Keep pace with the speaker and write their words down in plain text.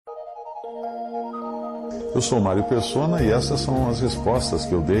Eu sou Mário Persona e essas são as respostas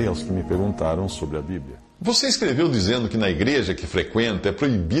que eu dei aos que me perguntaram sobre a Bíblia. Você escreveu dizendo que na igreja que frequenta é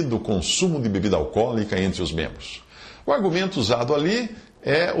proibido o consumo de bebida alcoólica entre os membros. O argumento usado ali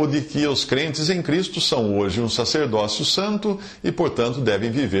é o de que os crentes em Cristo são hoje um sacerdócio santo e, portanto,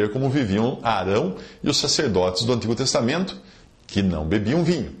 devem viver como viviam Arão e os sacerdotes do Antigo Testamento, que não bebiam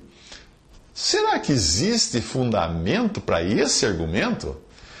vinho. Será que existe fundamento para esse argumento?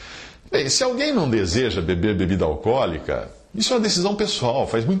 Bem, se alguém não deseja beber bebida alcoólica, isso é uma decisão pessoal,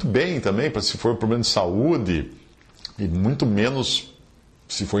 faz muito bem também, para se for problema de saúde, e muito menos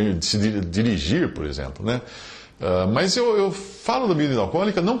se for se dirigir, por exemplo, né? Mas eu falo da bebida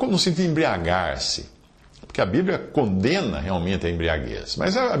alcoólica não no sentido de embriagar-se, porque a Bíblia condena realmente a embriaguez,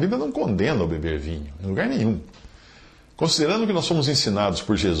 mas a Bíblia não condena o beber vinho, em lugar nenhum. Considerando que nós somos ensinados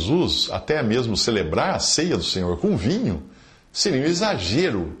por Jesus até mesmo celebrar a ceia do Senhor com vinho, seria um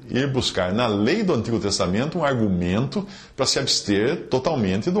exagero ir buscar na lei do Antigo Testamento um argumento para se abster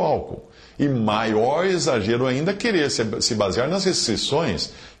totalmente do álcool. E maior exagero ainda querer se basear nas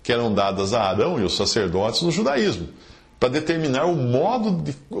restrições que eram dadas a Arão e os sacerdotes no judaísmo, para determinar o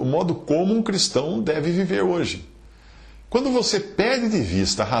modo como um cristão deve viver hoje. Quando você perde de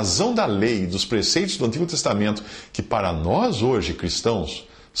vista a razão da lei e dos preceitos do Antigo Testamento, que para nós hoje cristãos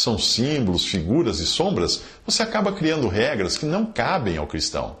são símbolos, figuras e sombras, você acaba criando regras que não cabem ao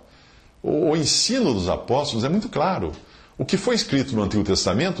cristão. O ensino dos apóstolos é muito claro. O que foi escrito no Antigo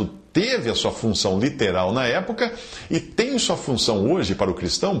Testamento teve a sua função literal na época e tem sua função hoje para o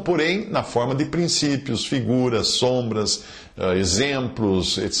cristão, porém na forma de princípios, figuras, sombras,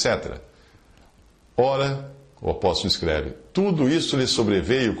 exemplos, etc. Ora, o apóstolo escreve, tudo isso lhe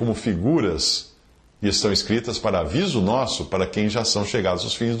sobreveio como figuras e estão escritas para aviso nosso, para quem já são chegados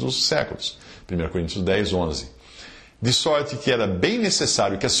os fins dos séculos. 1 Coríntios 10, 11. De sorte que era bem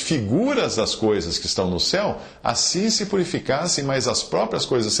necessário que as figuras das coisas que estão no céu assim se purificassem, mas as próprias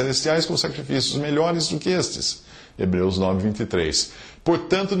coisas celestiais com sacrifícios melhores do que estes. Hebreus 9, 23.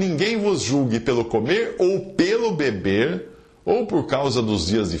 Portanto, ninguém vos julgue pelo comer ou pelo beber, ou por causa dos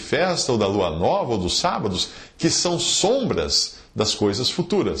dias de festa, ou da lua nova, ou dos sábados, que são sombras das coisas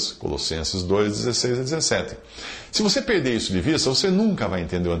futuras. Colossenses 2, 16 a 17. Se você perder isso de vista, você nunca vai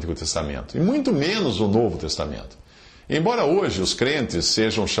entender o Antigo Testamento, e muito menos o Novo Testamento. Embora hoje os crentes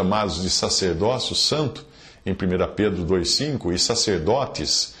sejam chamados de sacerdócio santo, em 1 Pedro 2,5, e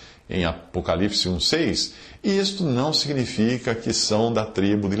sacerdotes, em Apocalipse 1,6, isto não significa que são da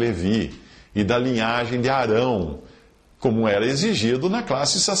tribo de Levi e da linhagem de Arão, como era exigido na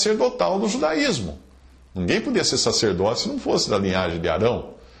classe sacerdotal do judaísmo. Ninguém podia ser sacerdote se não fosse da linhagem de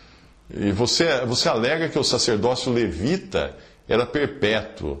Arão. E você alega que o sacerdócio levita era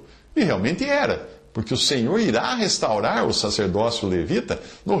perpétuo. E realmente era, porque o Senhor irá restaurar o sacerdócio levita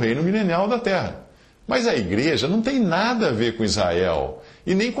no reino milenial da terra. Mas a igreja não tem nada a ver com Israel,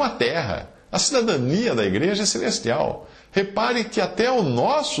 e nem com a terra. A cidadania da igreja é celestial. Repare que até o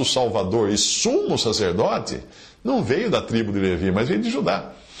nosso Salvador e sumo sacerdote não veio da tribo de Levi, mas veio de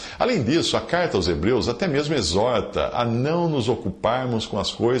Judá. Além disso, a carta aos Hebreus até mesmo exorta a não nos ocuparmos com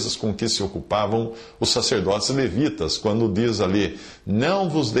as coisas com que se ocupavam os sacerdotes levitas, quando diz ali, não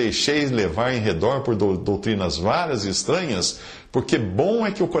vos deixeis levar em redor por doutrinas várias e estranhas, porque bom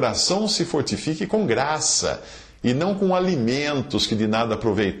é que o coração se fortifique com graça, e não com alimentos que de nada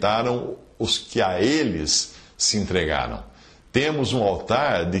aproveitaram os que a eles se entregaram. Temos um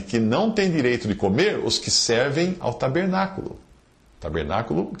altar de que não tem direito de comer os que servem ao tabernáculo.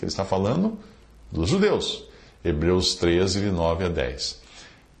 Tabernáculo, que ele está falando, dos judeus. Hebreus 13, de 9 a 10.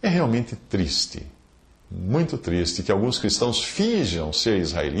 É realmente triste, muito triste, que alguns cristãos finjam ser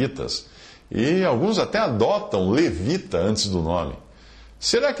israelitas e alguns até adotam levita antes do nome.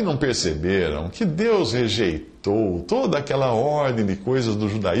 Será que não perceberam que Deus rejeitou toda aquela ordem de coisas do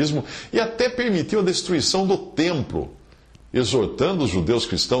judaísmo e até permitiu a destruição do templo, exortando os judeus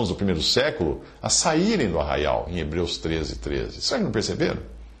cristãos do primeiro século a saírem do arraial, em Hebreus 13, 13. Será que não perceberam?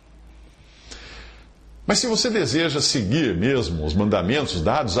 Mas se você deseja seguir mesmo os mandamentos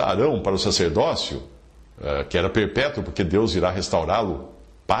dados a Arão para o sacerdócio, que era perpétuo porque Deus irá restaurá-lo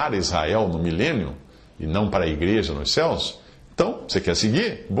para Israel no milênio, e não para a igreja nos céus, então, você quer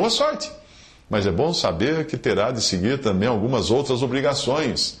seguir? Boa sorte! Mas é bom saber que terá de seguir também algumas outras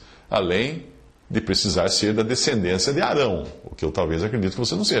obrigações, além de precisar ser da descendência de Arão, o que eu talvez acredito que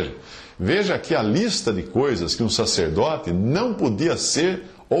você não seja. Veja aqui a lista de coisas que um sacerdote não podia ser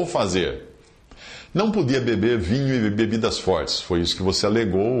ou fazer. Não podia beber vinho e bebidas fortes. Foi isso que você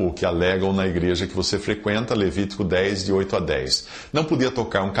alegou, ou que alegam na igreja que você frequenta, Levítico 10, de 8 a 10. Não podia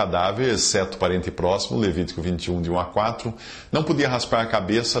tocar um cadáver, exceto parente próximo, Levítico 21, de 1 a 4. Não podia raspar a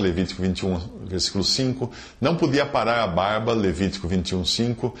cabeça, Levítico 21, versículo 5. Não podia parar a barba, Levítico 21,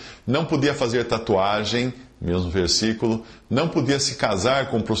 5. Não podia fazer tatuagem, mesmo versículo. Não podia se casar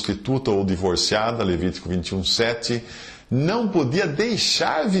com prostituta ou divorciada, Levítico 21, 7. Não podia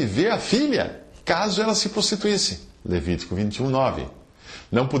deixar viver a filha, caso ela se prostituísse, Levítico 21, 9.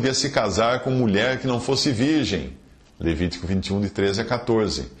 Não podia se casar com mulher que não fosse virgem, Levítico 21, de 13 a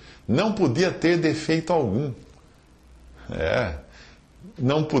 14. Não podia ter defeito algum.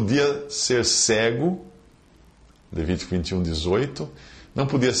 Não podia ser cego, Levítico 21, 18. Não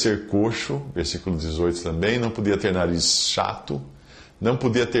podia ser coxo, versículo 18 também. Não podia ter nariz chato. Não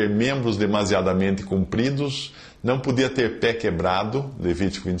podia ter membros demasiadamente compridos. Não podia ter pé quebrado,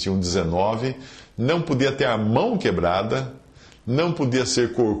 Levítico 21, 19. Não podia ter a mão quebrada. Não podia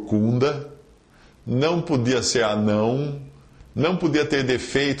ser corcunda. Não podia ser anão. Não podia ter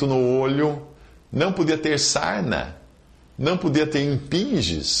defeito no olho. Não podia ter sarna. Não podia ter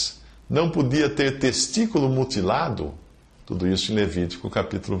impinges. Não podia ter testículo mutilado. Tudo isso em Levítico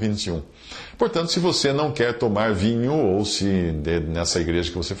capítulo 21. Portanto, se você não quer tomar vinho, ou se nessa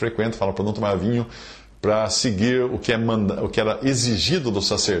igreja que você frequenta fala para não tomar vinho, para seguir o que era exigido dos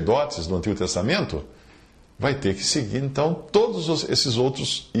sacerdotes do Antigo Testamento, vai ter que seguir, então, todos esses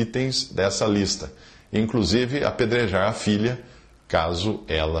outros itens dessa lista. Inclusive, apedrejar a filha, caso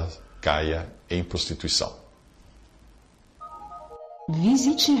ela caia em prostituição.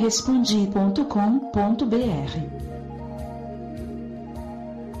 Visite respondi.com.br.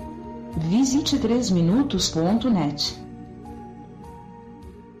 Visite 3minutos.net.